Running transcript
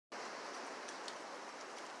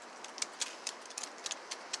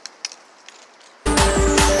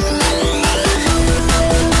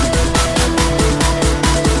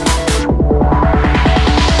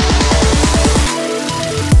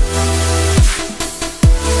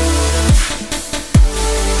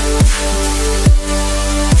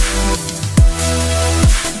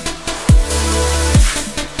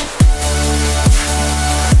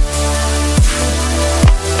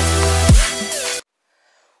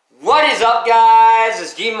up, guys?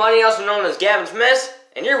 It's G Money, also known as Gavin Smith,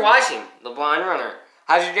 and you're watching The Blind Runner.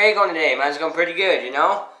 How's your day going today? Mine's going pretty good, you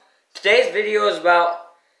know? Today's video is about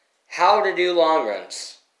how to do long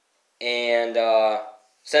runs. And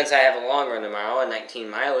since I have a long run tomorrow, a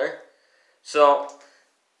 19-miler, so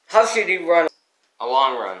how should you run a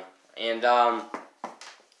long run? And,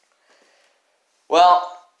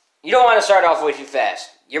 well, you don't want to start off way too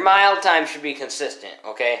fast. Your mile time should be consistent,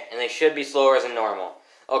 okay? And they should be slower than normal.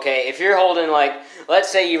 Okay, if you're holding let's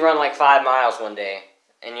say you run 5 miles one day,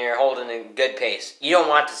 and you're holding a good pace. You don't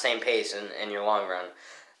want the same pace in your long run.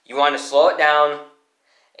 You want to slow it down,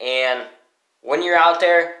 and when you're out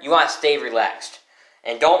there, you want to stay relaxed.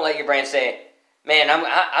 And don't let your brain say, man,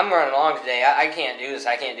 I'm running long today, I can't do this,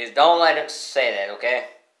 I can't do this. Don't let it say that, okay?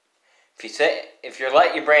 If you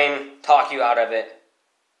let your brain talk you out of it,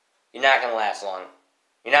 you're not going to last long.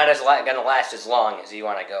 You're not going to last as long as you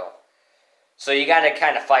want to go. So you got to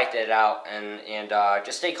kind of fight that out and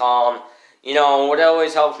just stay calm. You know, what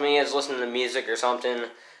always helps me is listening to music or something,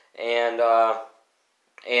 and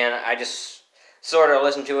I just sort of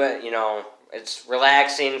listen to it. You know, it's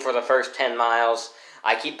relaxing for the first 10 miles.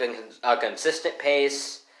 I keep a consistent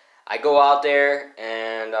pace. I go out there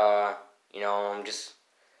and you know, I'm just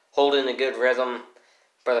holding a good rhythm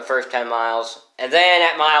for the first 10 miles, and then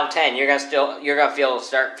at mile 10, you're gonna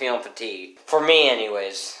start feeling fatigue. For me,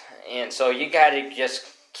 anyways. And so you gotta just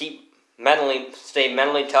stay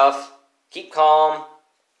mentally tough, keep calm,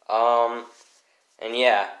 and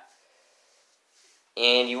yeah.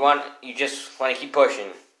 And you just want to keep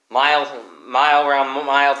pushing. Around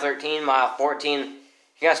mile 13, mile 14,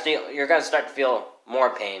 you're gonna start to feel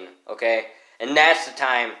more pain, okay? And that's the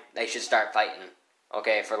time they should start fighting,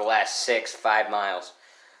 okay, for the last 5 miles.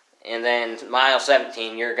 And then mile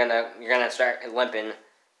 17, you're gonna start limping,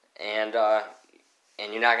 and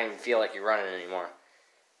you're not gonna feel like you're running anymore.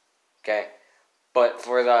 Okay, but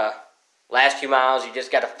for the last 2 miles, you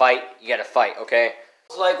just gotta fight. You gotta fight. Okay.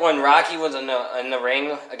 It's like when Rocky was in the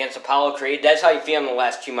ring against Apollo Creed. That's how you feel in the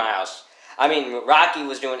last 2 miles. I mean, Rocky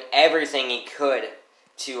was doing everything he could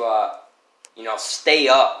to you know, stay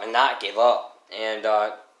up and not give up. And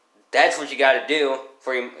that's what you gotta do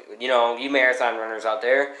for you know, you marathon runners out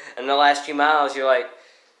there. In the last 2 miles, you're like,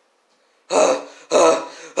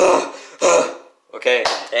 okay,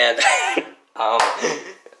 and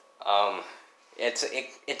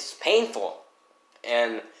it's painful,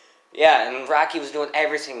 and yeah, and Rocky was doing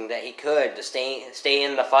everything that he could to stay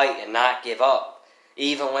in the fight and not give up,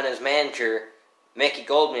 even when his manager Mickey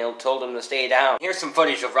Goldmill told him to stay down. Here's some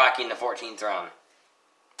footage of Rocky in the 14th round.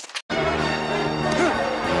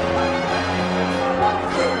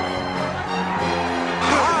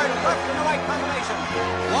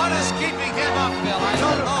 What is keeping him up, Bill? I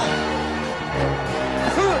don't know.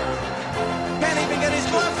 Can't even get his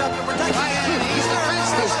gloves up to protect him. He's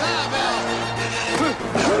defenseless now, Bill.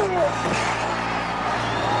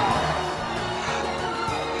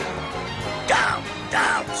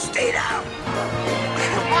 Down, stay down. 5,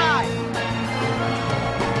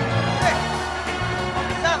 6,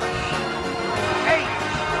 7, 8.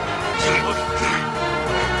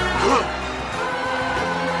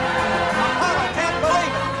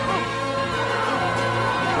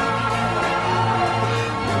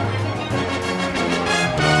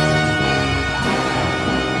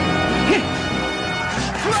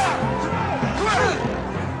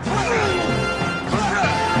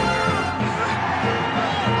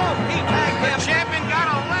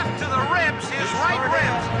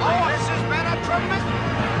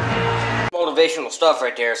 Motivational stuff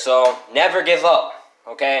right there. So never give up,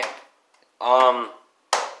 okay?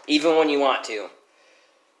 Even when you want to,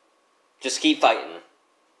 just keep fighting,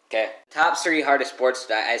 okay? Top 3 hardest sports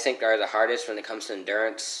that I think are the hardest when it comes to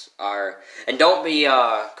endurance are, and don't be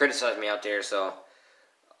criticizing me out there. So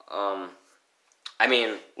I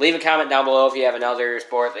mean, leave a comment down below if you have another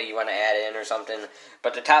sport that you want to add in or something.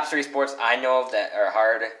 But the top 3 sports I know of that are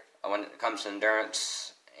hard when it comes to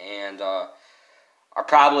endurance and are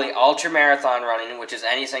probably ultra-marathon running, which is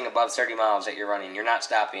anything above 30 miles that you're running. You're not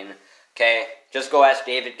stopping, okay? Just go ask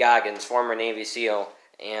David Goggins, former Navy SEAL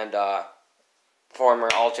and former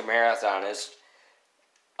ultra-marathonist.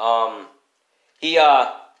 He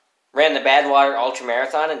ran the Badwater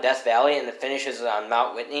Ultra-Marathon in Death Valley, and the finish is on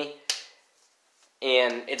Mount Whitney.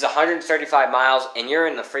 And it's 135 miles, and you're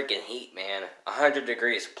in the freaking heat, man. 100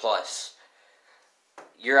 degrees plus.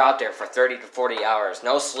 You're out there for 30 to 40 hours.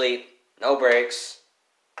 No sleep, no breaks.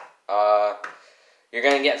 You're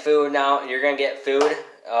going to get food now. You're going to get food,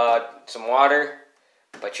 some water,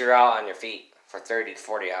 but you're out on your feet for 30 to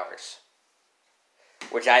 40 hours.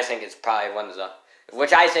 Which I think is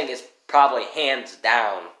probably hands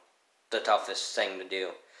down the toughest thing to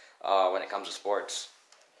do when it comes to sports.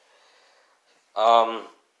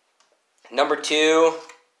 Number 2,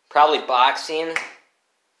 probably boxing.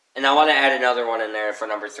 And I want to add another one in there for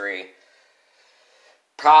number 3.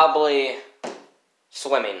 Probably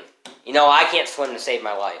swimming. You know, I can't swim to save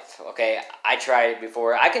my life, okay? I tried it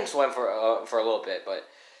before. I can swim for a little bit, but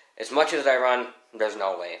as much as I run, there's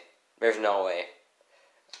no way. There's no way.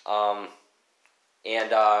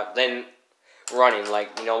 Then running,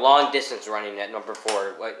 like, you know, long distance running at number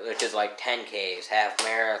 4, which is like 10Ks, half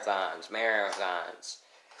marathons.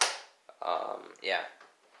 Yeah.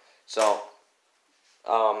 So,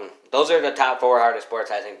 those are the top 4 hardest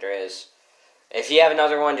sports I think there is. If you have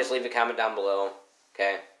another one, just leave a comment down below,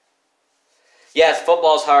 okay? Yes,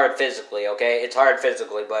 football's hard physically, okay? It's hard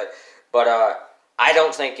physically, but I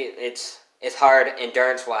don't think it's hard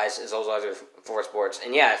endurance-wise as those other 4 sports.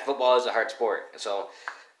 And yeah, football is a hard sport, so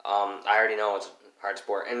I already know it's a hard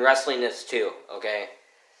sport. And wrestling is too, okay?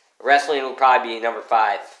 Wrestling will probably be number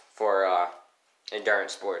 5 for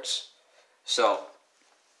endurance sports. So,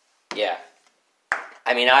 yeah.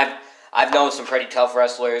 I mean, I've known some pretty tough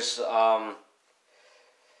wrestlers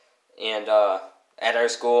at our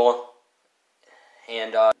school,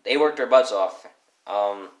 and they worked their butts off.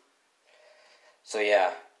 So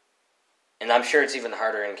yeah, and I'm sure it's even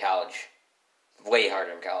harder in college, way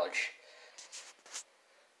harder in college.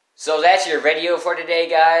 So that's your video for today,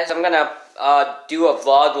 guys. I'm gonna do a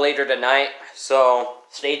vlog later tonight, so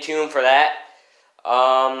stay tuned for that.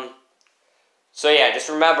 So yeah, just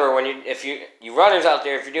remember, when if you runners out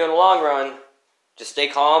there, if you're doing a long run, just stay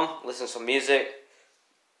calm, listen to some music,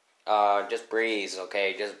 just breathe,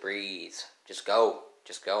 okay? Just breathe. Just go.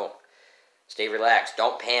 Stay relaxed.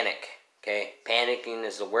 Don't panic, okay? Panicking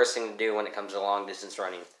is the worst thing to do when it comes to long distance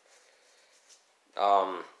running.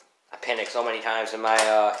 I panicked so many times in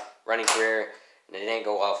my running career, and it didn't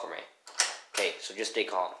go well for me. Okay, so just stay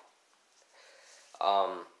calm.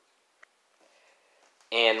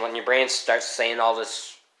 And when your brain starts saying all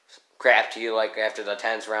this crap to you, like after the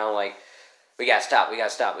 10th round, like, we gotta stop.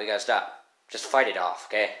 Just fight it off,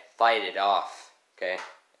 okay? Fight it off, okay?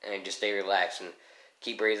 And just stay relaxed and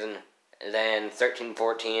keep breathing. And then 13,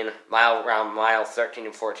 14, around mile 13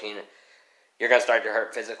 and 14, you're gonna start to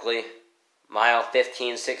hurt physically. Mile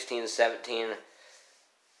 15, 16, 17,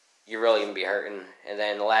 you're really gonna be hurting. And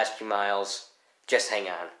then the last 2 miles, just hang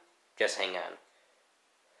on.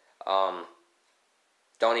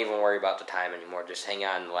 Don't even worry about the time anymore. Just hang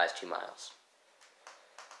on in the last 2 miles.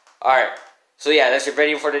 Alright, so yeah, that's your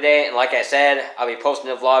video for today. And like I said, I'll be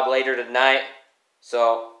posting a vlog later tonight.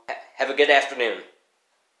 So, have a good afternoon.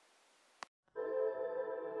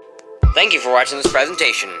 Thank you for watching this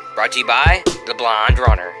presentation, brought to you by The Blonde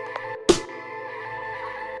Runner.